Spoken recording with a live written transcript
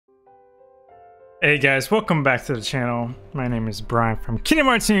Hey guys, welcome back to the channel. My name is Brian from Kingdom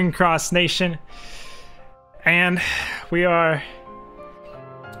Hearts Union Cross Nation. And we're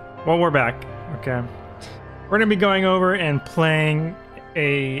back, okay? We're gonna be going over and playing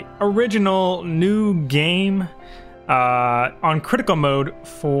a original new game on critical mode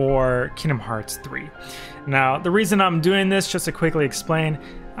for Kingdom Hearts 3. Now, the reason I'm doing this, just to quickly explain,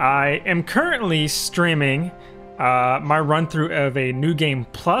 I am currently streaming my run-through of a New Game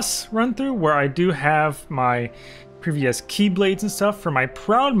Plus run-through, where I do have my previous Keyblades and stuff for my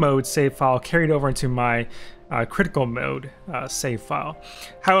Proud Mode save file carried over into my Critical Mode save file.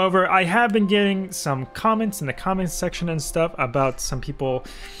 However, I have been getting some comments in the comments section and stuff about some people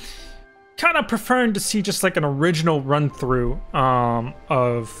kind of preferring to see just like an original run-through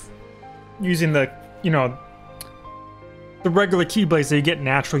of using the, the regular Keyblades that you get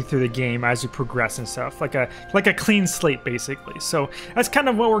naturally through the game as you progress and stuff, like a clean slate basically. So that's kind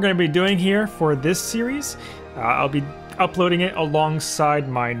of what we're going to be doing here for this series. I'll be uploading it alongside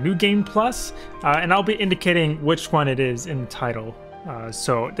my New Game Plus, and I'll be indicating which one it is in the title,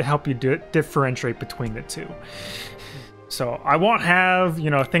 so to help you differentiate between the two. So I won't have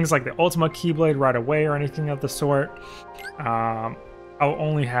things like the Ultimate Keyblade right away or anything of the sort. I'll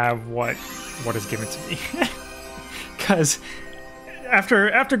only have what is given to me. Because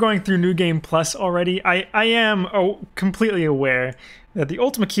after going through New Game Plus already, I am completely aware that the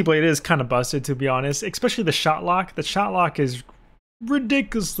Ultimate Keyblade is kind of busted, to be honest, especially the shot lock. The shot lock is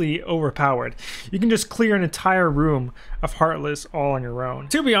ridiculously overpowered. You can just clear an entire room of Heartless all on your own.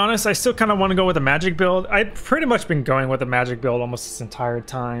 To be honest, I still kind of want to go with a magic build. I've pretty much been going with a magic build almost this entire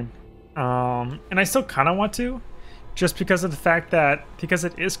time. And I still kind of want to, just because of the fact that, because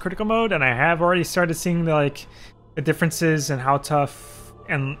it is critical mode, and I have already started seeing the differences in how tough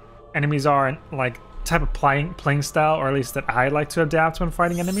enemies are and type of playing style, or at least that I like to adapt when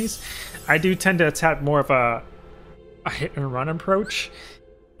fighting enemies. I do tend to attack more of a hit and run approach,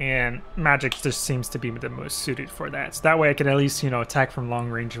 and magic just seems to be the most suited for that. So that way I can at least attack from long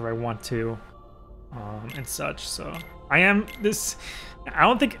range if I want to, and such. So I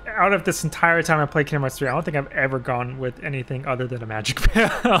don't think out of this entire time I played Kingdom Hearts 3, I don't think I've ever gone with anything other than a magic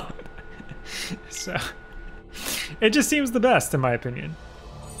build. So it just seems the best, in my opinion.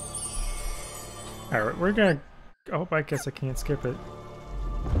 Alright, we're gonna... Oh, I guess I can't skip it.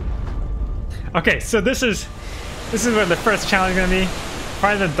 Okay, so this is where the first challenge is gonna be.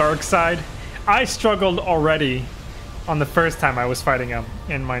 Probably the dark side. I struggled already on the first time I was fighting him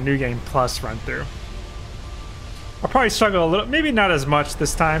in my New Game Plus run-through. I'll probably struggle a little, maybe not as much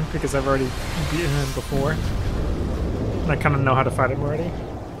this time, because I've already beaten him before. And I kind of know how to fight him already.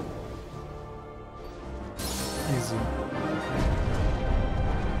 Easy.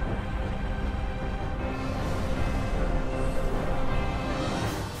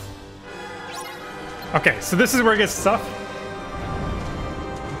 Okay, so this is where it gets tough.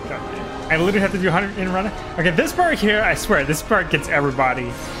 I literally have to do 100 in run. Okay, this part here, I swear, this part gets everybody.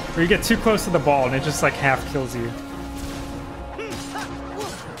 Where you get too close to the ball and it just half kills you.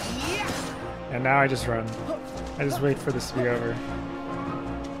 And now I just run. I just wait for this to be over.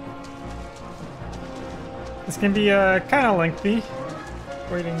 This can be kind of lengthy.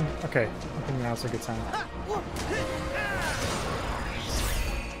 Waiting. Okay, I think now's a good time.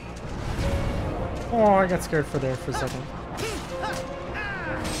 Oh, I got scared for a second.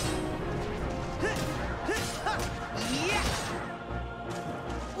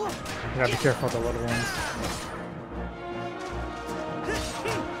 You gotta be careful of the little ones.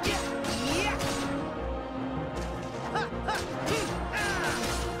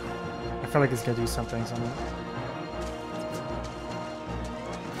 I feel like he's gonna do something.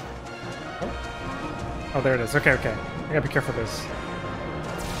 Oh, there it is. Okay. I gotta be careful of this.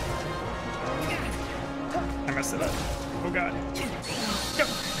 I messed it up. Oh god. Go.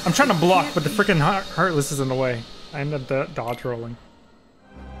 I'm trying to block, but the freaking Heartless is in the way. I ended up dodge rolling.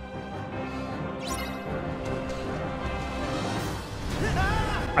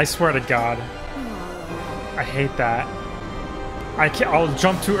 I swear to God. I hate that. I'll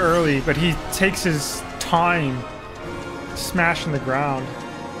jump too early, but he takes his time smashing the ground.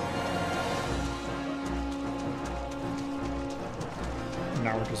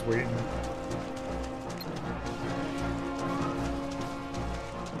 Now we're just waiting.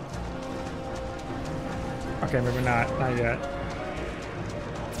 Okay, maybe not yet.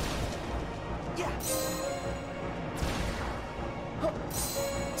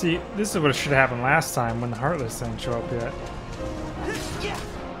 See, this is what should have happened last time when the Heartless didn't show up yet.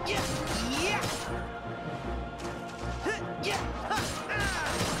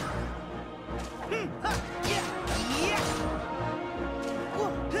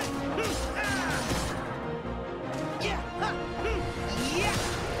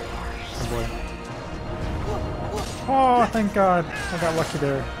 Oh, thank God. I got lucky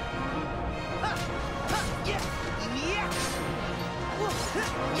there.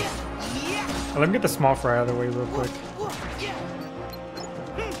 Oh, let me get the small fry out of the way real quick.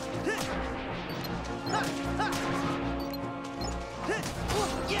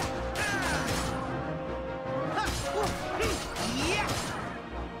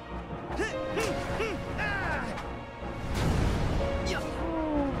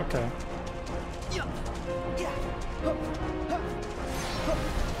 Okay.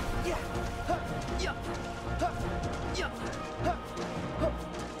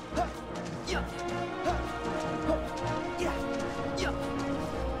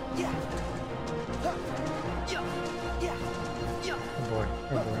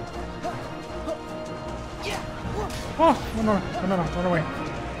 Oh, no, run away.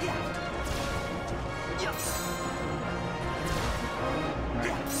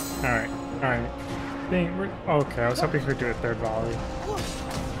 Alright. Okay, I was hoping we could do a third volley.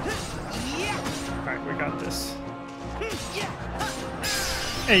 Alright, we got this.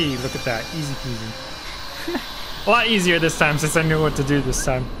 Hey, look at that. Easy peasy. A lot easier this time since I knew what to do this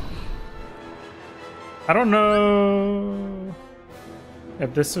time. I don't know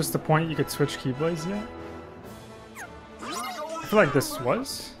if this was the point you could switch Keyblades yet. I feel like this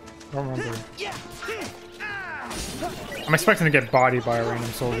was. I don't remember. I'm expecting to get bodied by a random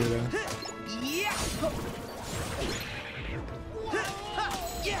soldier though.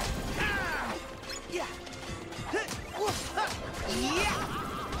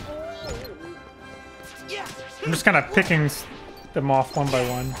 I'm just kind of picking them off one by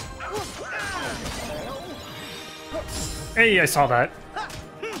one. Hey, I saw that.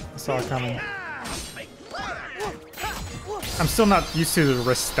 I saw it coming. I'm still not used to the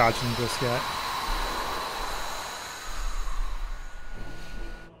wrist dodging just yet.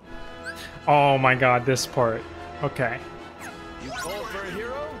 Oh my God, this part. Okay. You called for a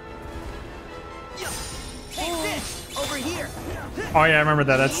hero? Over here. Oh yeah, I remember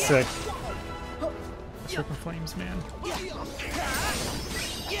that. That's sick. Super flames, man.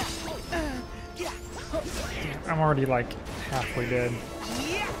 I'm already like halfway dead.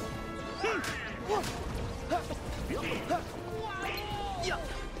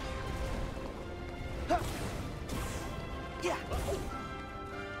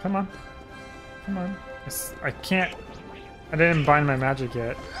 Come on. Come on. I can't. I didn't bind my magic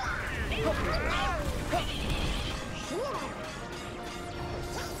yet.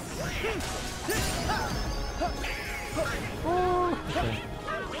 Oh, okay.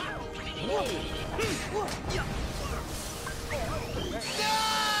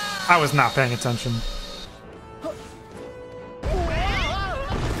 I was not paying attention.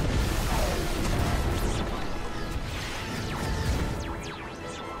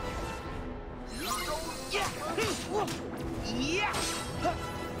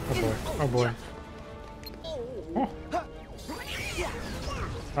 Oh boy. Oh.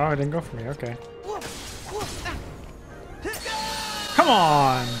 Oh, it didn't go for me. Okay. Come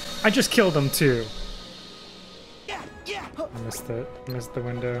on! I just killed him too. I missed it. I missed the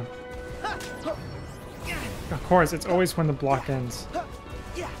window. Of course, it's always when the block ends.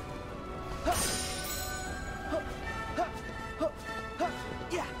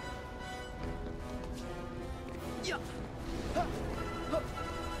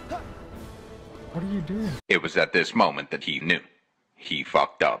 What are you doing? It was at this moment that he knew. He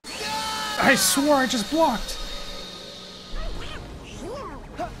fucked up. I swore I just blocked!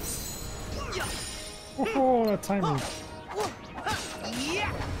 Oh, that timing.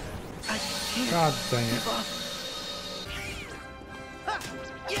 God dang it.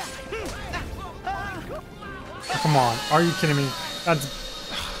 Oh, come on, are you kidding me? That's...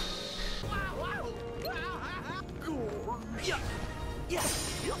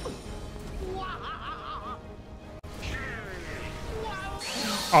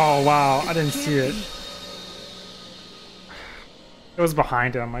 Oh wow, I didn't see it. It was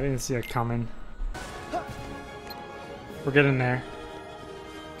behind him, I didn't see it coming. We're getting there.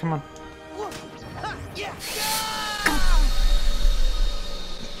 Come on. Oh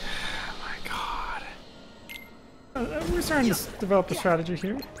my god. We're starting to develop a strategy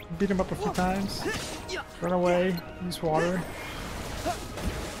here. Beat him up a few times. Run away, use water.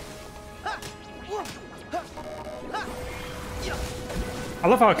 I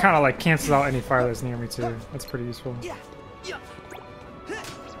love how it kind of like cancels out any fire that's near me too. That's pretty useful.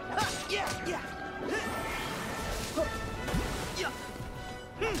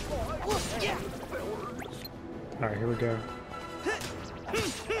 Alright, here we go.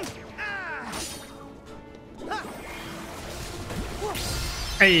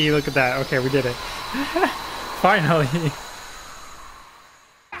 Hey, look at that. Okay, we did it. Finally.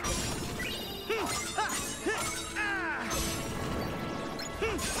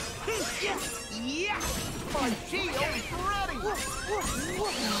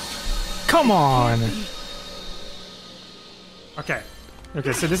 Come on. Okay.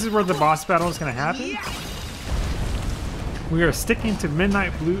 Okay, so this is where the boss battle is gonna happen. We are sticking to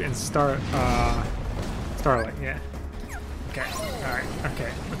Midnight Blue and Starlight, yeah. Okay, alright,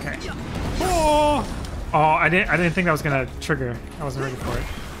 okay, okay. Oh! Oh, I didn't think that was gonna trigger. I wasn't ready for it.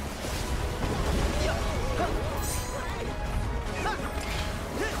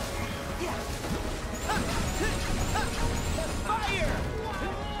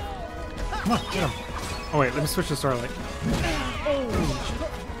 Come on, get him. Oh wait, let me switch to Starlight.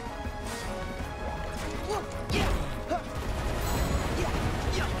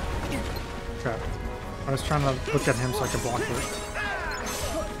 Crap. I was trying to look at him so I could block it.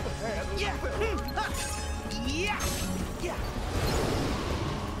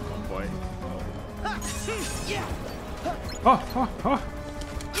 Oh boy. Oh, oh, oh.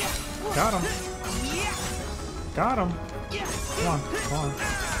 Got him. Got him. Come on, come on.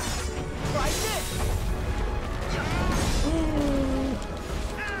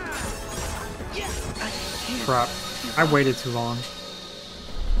 Crap. I waited too long.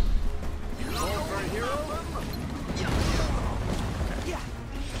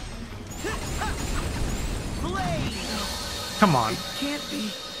 Come on. Can't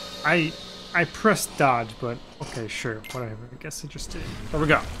be. I pressed dodge, but okay, sure, whatever. I guess it just did. There we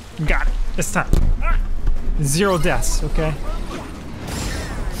go. Got it. This time. 0 deaths, okay?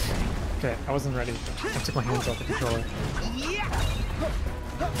 Okay, I wasn't ready. I took my hands off the controller.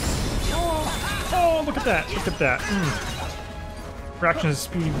 Oh, look at that! Look at that! Fraction of the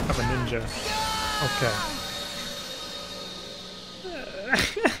speed of a ninja.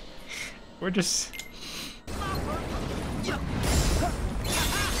 Okay. We're just...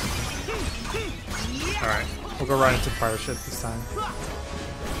 Alright, we'll go right into fire shit this time.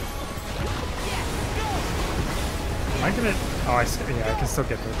 Am I gonna... Oh, yeah, I can still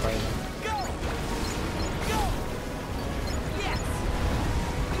get hit by them.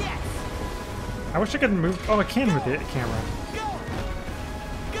 I wish I could move... Oh, I can with the camera.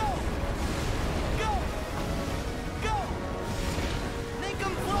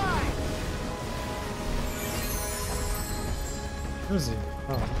 Who is he?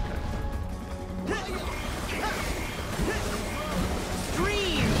 Oh, okay.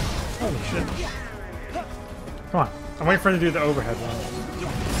 Holy shit. Come on. I'm waiting for him to do the overhead one.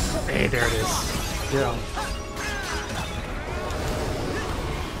 Hey, there it is. Yeah.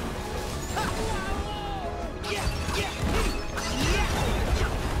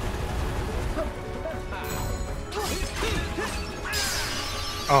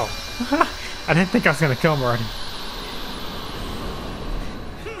 Oh. I didn't think I was gonna kill him already.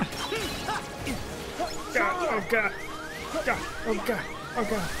 God, oh god. God, oh god. Oh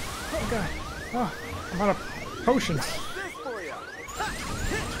god. Oh god. Oh, I'm out of potions.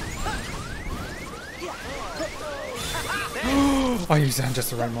 Oh, I used that in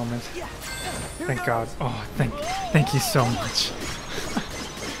just the right moment. Thank God. Oh, thank you so much.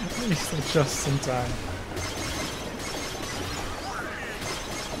 I used it just in time.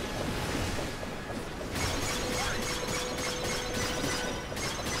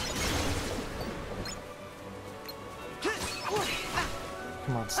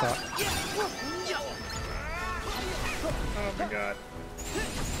 Come on, stop. Oh my god.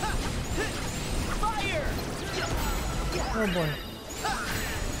 Oh boy.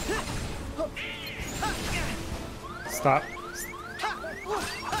 Stop.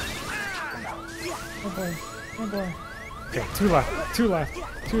 Oh boy. Oh boy. Okay, 2 left. 2 left.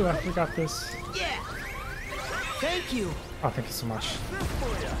 2 left. We got this. Thank you. Oh, thank you so much.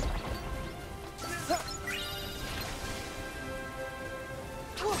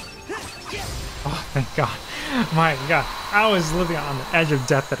 Oh, thank God. My God. I was living on the edge of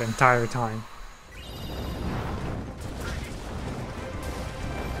death that entire time.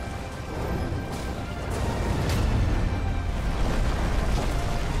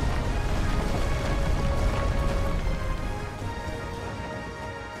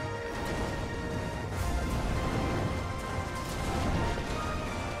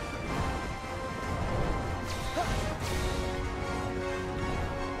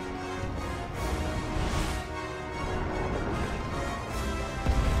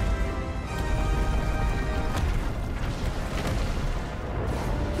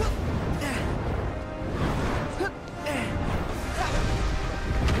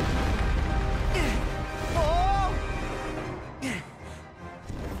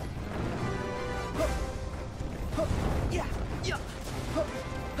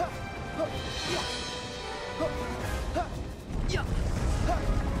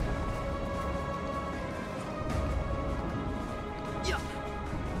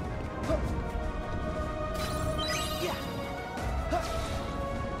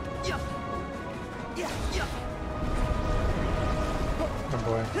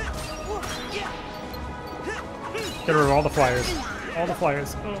 boy. Get rid of all the flyers. All the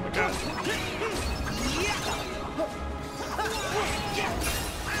flyers. Oh my god.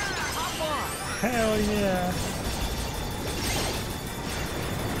 Hell yeah.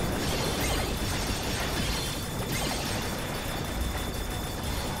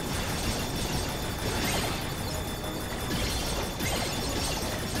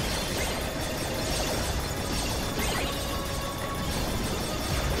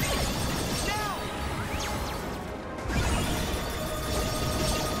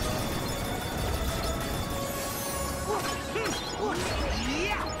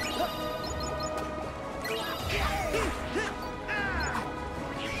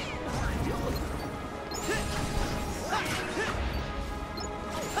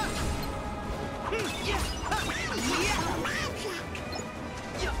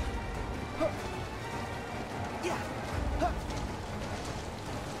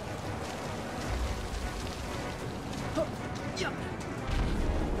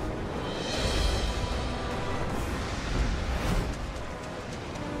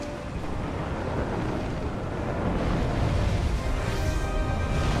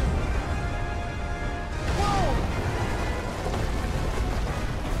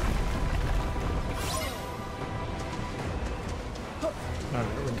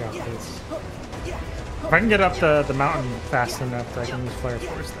 If I can get up the mountain fast enough that I can use Flare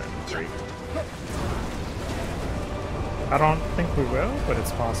Force, that'd be great. I don't think we will, but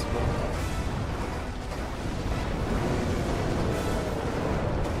it's possible.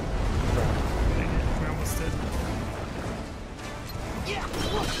 Dang it, we almost did.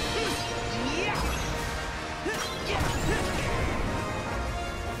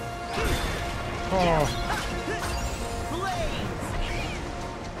 Oh.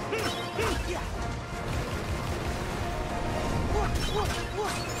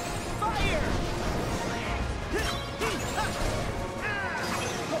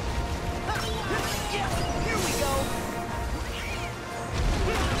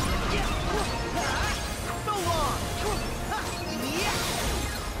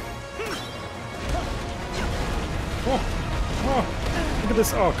 Oh, look at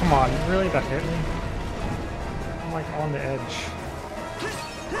this. Oh, come on. Really? That hit me? I'm like on the edge.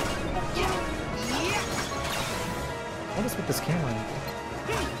 What is with this camera?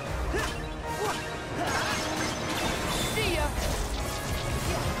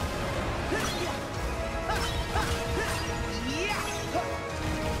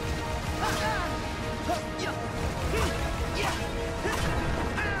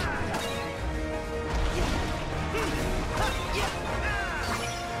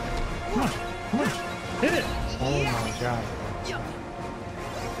 Come on, come on, hit it! Oh my god.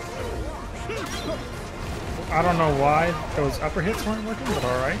 I don't know why those upper hits weren't working, but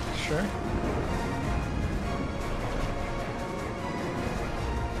alright, sure.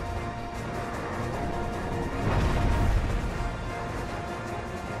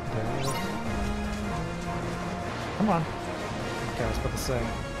 Come on. Okay, I was about to say.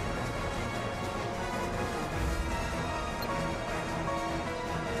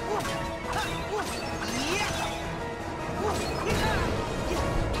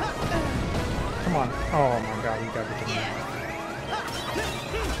 Come on. Oh my god, you gotta be kidding me.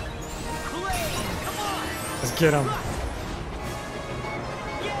 Let's get him.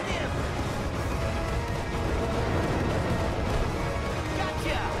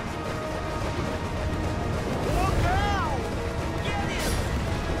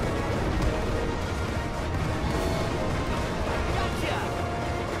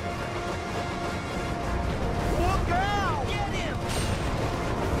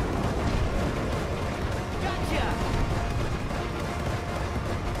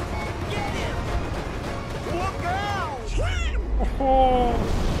 Oh.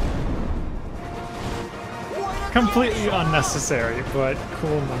 Completely unnecessary, but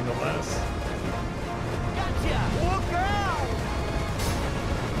cool nonetheless.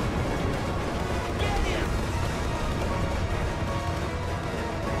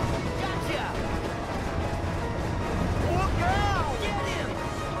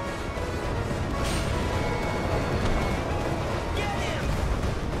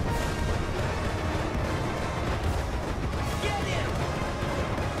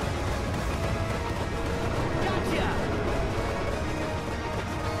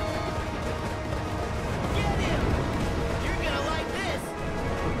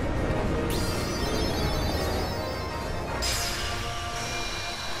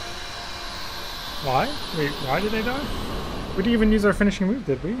 Why? Wait, why did they die? We didn't even use our finishing move,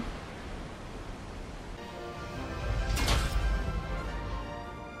 did we?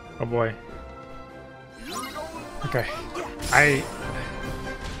 Oh boy. Okay.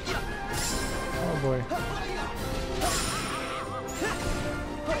 Oh boy.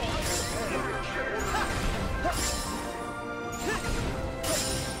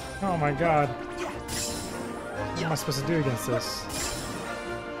 Oh my god. What am I supposed to do against this?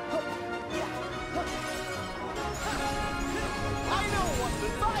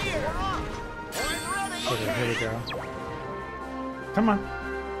 Okay, here we go. Come on.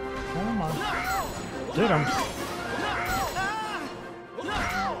 Come on. Get him.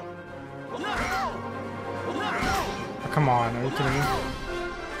 Oh, come on, are you kidding me?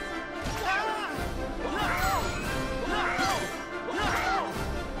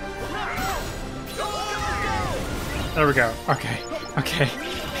 There we go. Okay. Okay.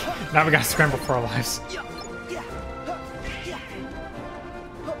 Now we gotta scramble for our lives.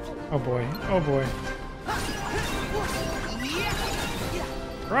 Oh boy. Oh boy.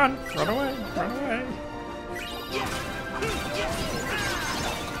 Run! Run away! Run away!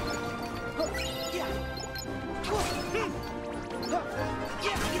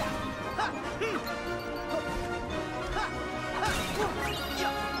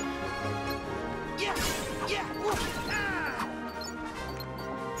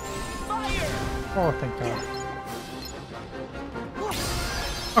 Oh, thank God.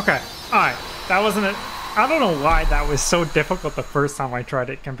 Okay, alright. That wasn't it. I don't know why that was so difficult the first time I tried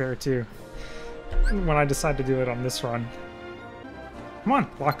it compared to when I decided to do it on this run. Come on,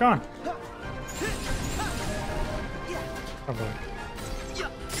 lock on. Oh boy.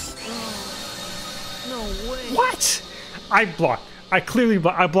 No way. What? I blocked.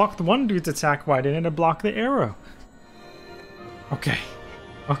 I blocked one dude's attack, but I didn't block the arrow. Okay.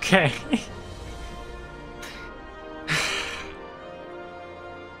 Okay.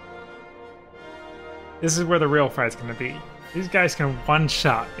 This is where the real fight's gonna be. These guys can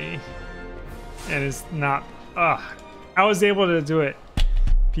one-shot me. And it's not... I was able to do it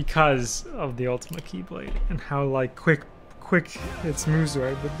because of the ultimate Keyblade and how, like, quick its moves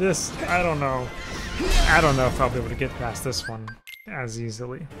are. But this, I don't know. I don't know if I'll be able to get past this one as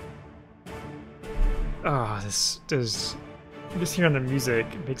easily. Just hearing the music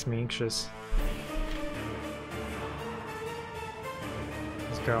makes me anxious.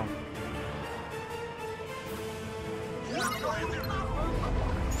 Let's go.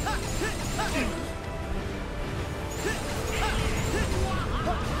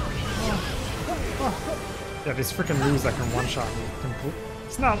 Yeah, these freaking moves that can one-shot me.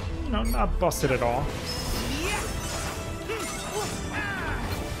 It's not, you know, not busted at all.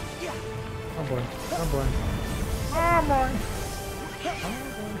 Oh boy. Oh boy. Oh boy. Oh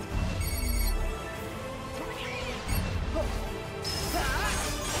boy.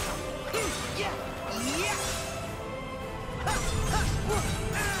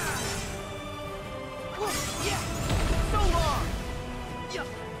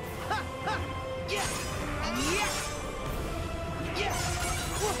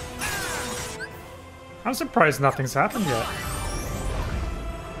 I'm surprised nothing's happened yet.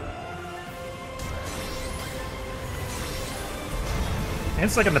 And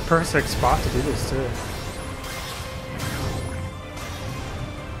it's like in the perfect spot to do this too.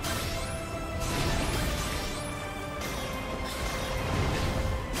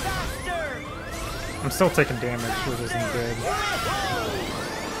 I'm still taking damage, which isn't good.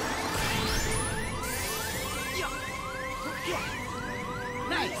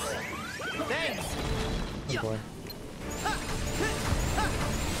 Oh boy.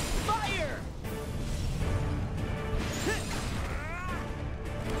 Fire!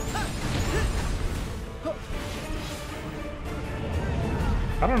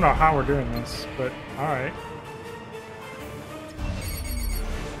 I don't know how we're doing this, but alright.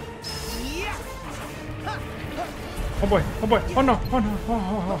 Oh boy, oh boy, oh no, oh no,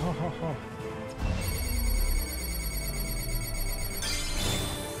 oh.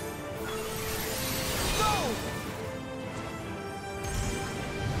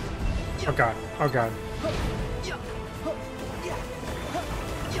 Oh god, oh god.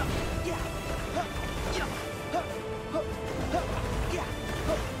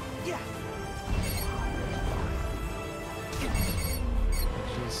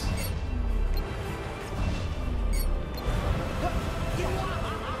 Jeez.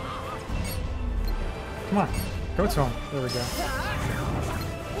 Come on, go to him. There we go.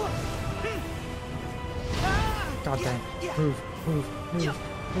 God dang. Move, move, move,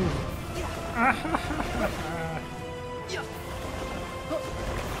 move.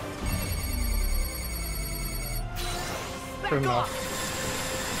 Good enough.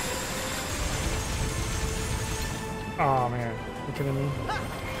 Oh man, you kidding me?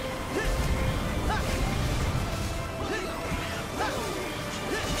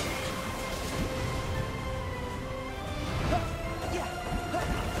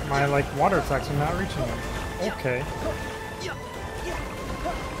 My like water attacks are not reaching them. Okay.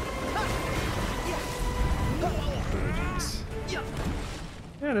 Jeez.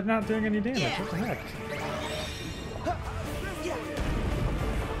 Yeah, they're not doing any damage. What the heck?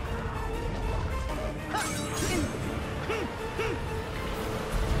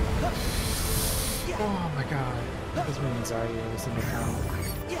 Oh my god. That gives me anxiety every single time.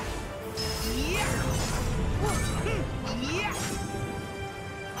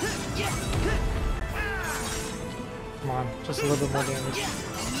 Come on, just a little bit more damage.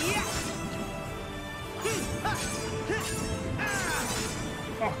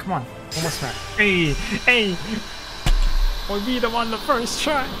 Oh, come on. One more smack. Hey! Hey! We beat him on the first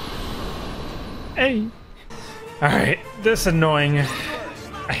try! Hey! Alright, this is annoying.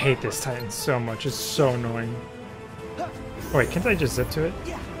 I hate this Titan so much. It's so annoying. Wait, can't I just zip to it?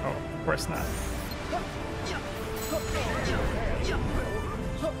 Oh, of course not.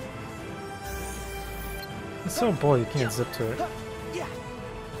 It's so bull you can't zip to it.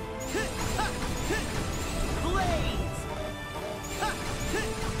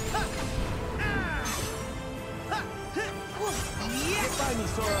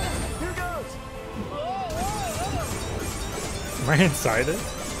 Am I inside it?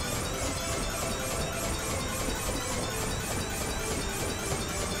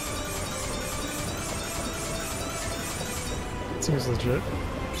 It seems legit.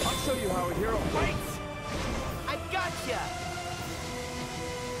 I'll show you how a hero fights. I gotcha.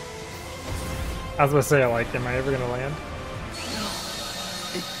 I was gonna say, like, am I ever gonna land? No,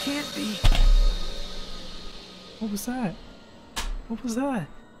 it can't be. What was that? What was that?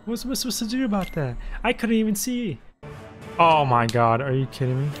 What was I supposed to do about that? I couldn't even see. Oh my god, are you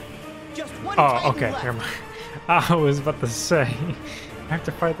kidding me? Just one Oh, Titan okay, left. never mind. I was about to say, I have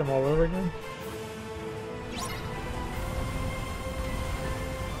to fight them all over again?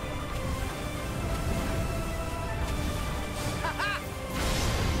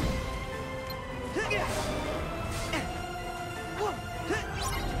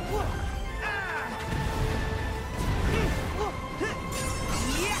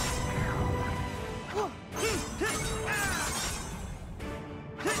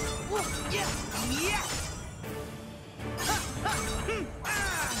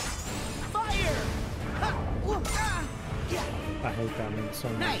 I hate that move so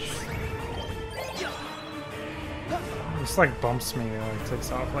much. It just like bumps me and like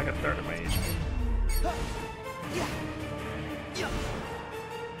takes off like a third of my HP.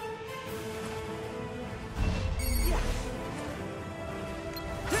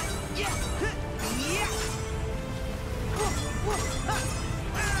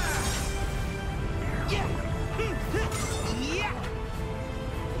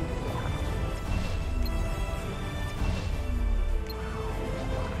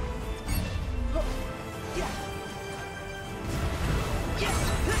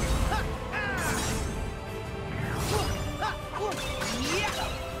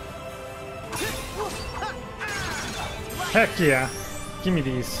 Heck yeah. Give me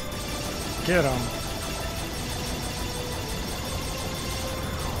these. Get them.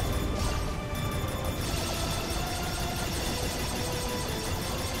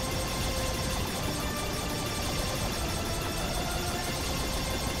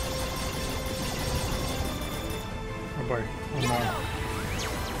 Oh boy. Oh no.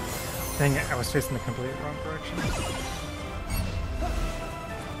 Dang it, I was facing the complete wrong direction.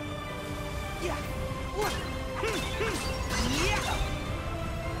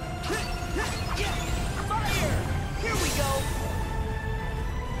 Fire! Here we go.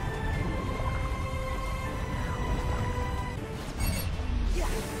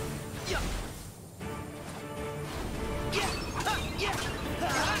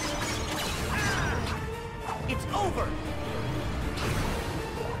 It's over.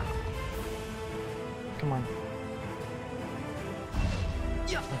 Come on.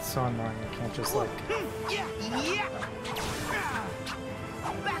 That's so annoying, I can't just like...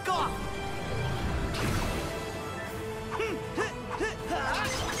 Back off.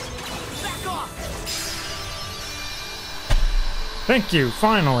 Back off. Thank you,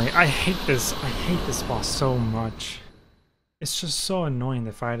 finally! I hate this boss so much. It's just so annoying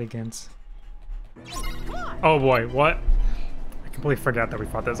to fight against. Oh boy, what? I completely forgot that we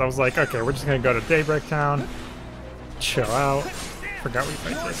fought this. I was like, okay, we're just gonna go to Daybreak Town, chill out. Forgot we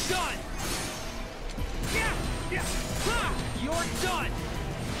fight this. Done. You're done.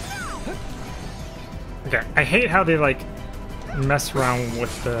 Okay, I hate how they like mess around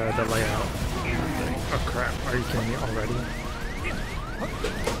with the layout. Oh crap, are you kidding me already?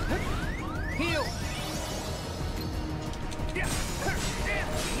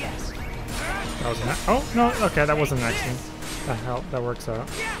 That was an oh no, okay, that wasn't an accident. That helped, that works out.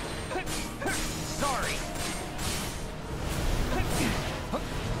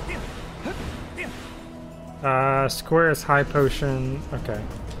 Square's high potion. Okay.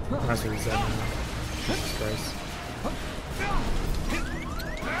 Might as well use that now. Jesus Christ.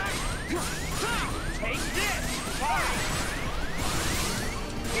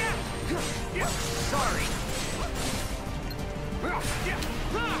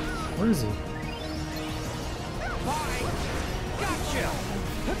 Where is he?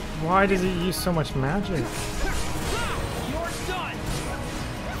 Why does he use so much magic?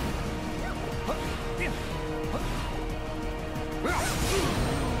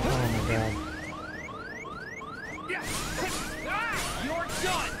 Oh my god.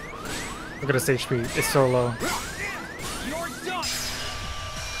 Look at his HP, it's so low.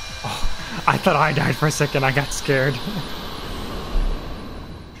 Oh, I thought I died for a second, I got scared.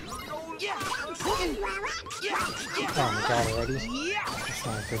 Oh my god, already? That's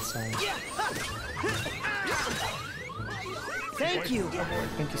not a good sign. Thank you. Oh boy,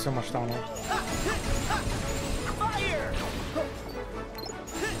 thank you so much, Donald. Fire!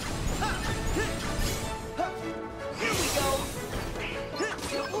 Here we go.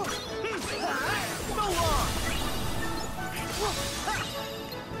 So long.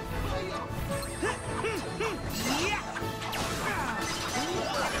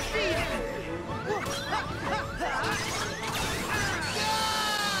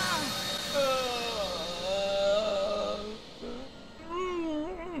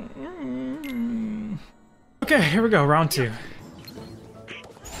 Okay, here we go, round 2.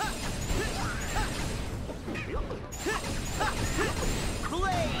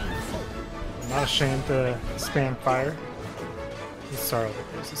 I'm not ashamed to spam fire. Sorry,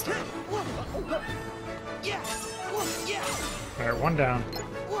 there's a start. Alright, one down.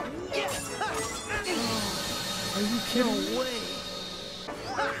 Are you kidding me?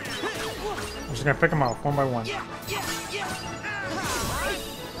 I'm just gonna pick them off one by one.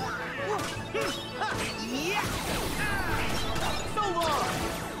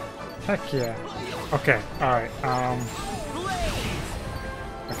 Heck yeah. Okay, alright,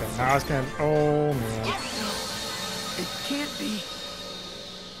 okay, now I was gonna... Oh, man. It can't be.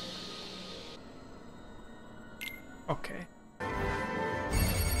 Okay.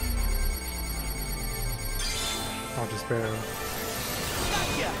 I'll just barely...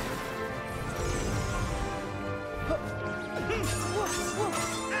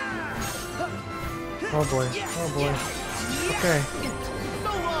 Oh boy, oh boy. Okay.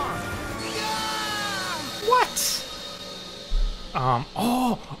 What?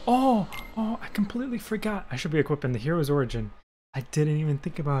 Oh, I completely forgot. I should be equipping the hero's origin. I didn't even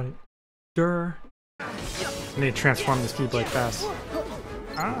think about it. Durr. I need to transform this Keyblade fast.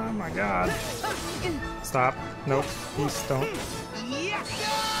 Oh my god. Stop. Nope. Please don't.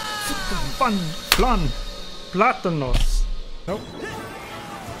 Fun. Flan. Platanos. Nope.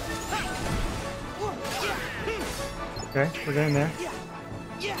 Okay, we're getting there.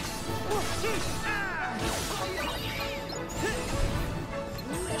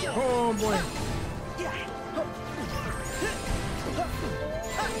 Oh boy.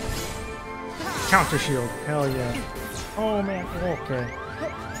 Counter shield. Hell yeah. Oh man. Okay.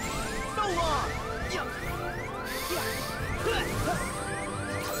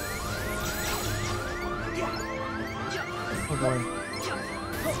 Oh boy.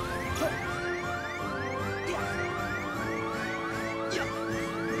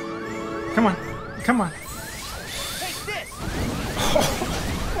 Come on. Come on.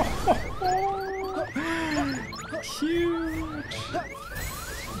 Huge.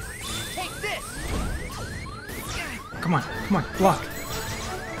 Take this. Come on, block.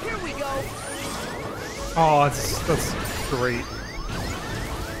 Here we go. Oh, that's great.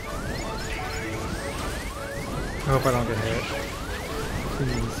 I hope I don't get hit.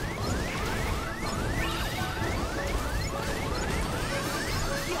 Please.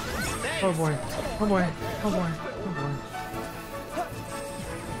 Oh boy, oh boy, oh boy, oh boy.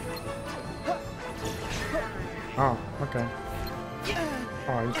 Oh, okay.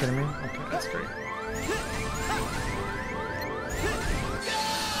 Oh, are you kidding me? Okay, that's great.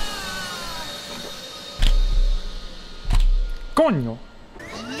 Coño!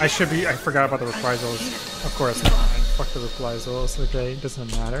 I forgot about the reprisals. Of course not. Fuck the reprisals, okay? It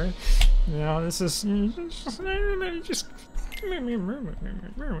doesn't matter. You know, this is... just...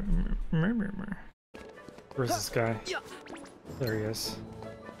 Where's this guy? There he is.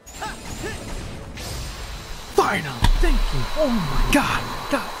 Final! Thank you! Oh my god!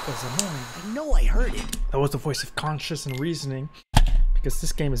 That was annoying. I know I heard it. That was the voice of conscience and reasoning. Because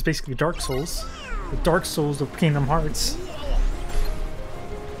this game is basically Dark Souls. The Dark Souls of Kingdom Hearts.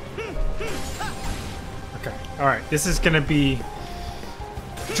 Okay, alright. This is gonna be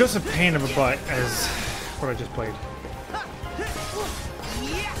just a pain of a butt as what I just played.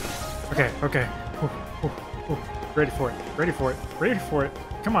 Okay, okay. Ooh, ooh, ooh. Ready for it. Ready for it. Ready for it.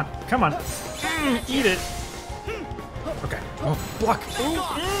 Come on, come on. Eat it. Okay. Oh, block. Ooh,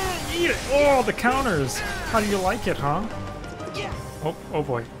 eat it. Oh, the counters. How do you like it, huh? Oh, oh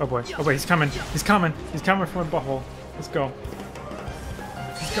boy. Oh boy. Oh boy. He's coming. He's coming. He's coming from a butthole. Let's go.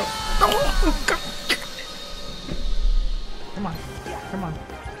 Let's go. Oh, God. Come on. Come on.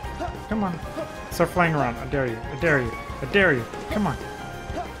 Come on. Start flying around. I dare you. I dare you. I dare you. Come on.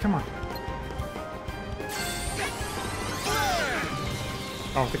 Come on.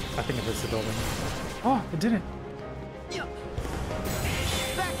 Oh, I think it hits the building. Oh, it didn't.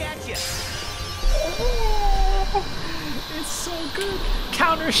 Back at you. Oh, it's so good.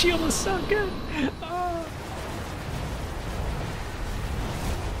 Counter shield is so good. Oh.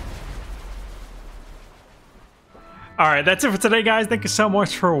 All right, that's it for today, guys. Thank you so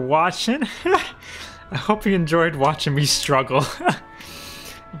much for watching. I hope you enjoyed watching me struggle.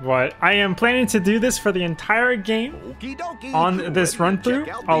 But I am planning to do this for the entire game on this run through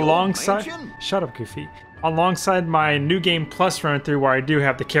alongside. Shut up, Goofy. Alongside my New Game Plus run through, where I do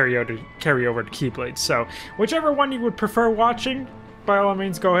have the carry over to Keyblade. So whichever one you would prefer watching, by all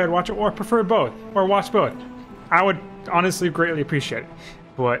means, go ahead and watch it, or prefer both, or watch both. I would honestly greatly appreciate it.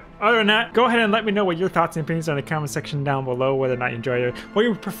 But other than that, go ahead and let me know what your thoughts and opinions are in the comment section down below, whether or not you enjoy it, what you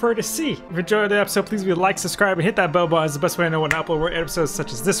would prefer to see. If you enjoyed the episode, please leave a like, subscribe, and hit that bell button. It's the best way to know when I upload more episodes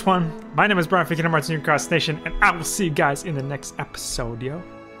such as this one. My name is Brian from Kingdom Hearts New Cross Nation, and I will see you guys in the next episode, yo.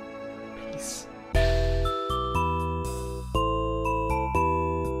 Peace.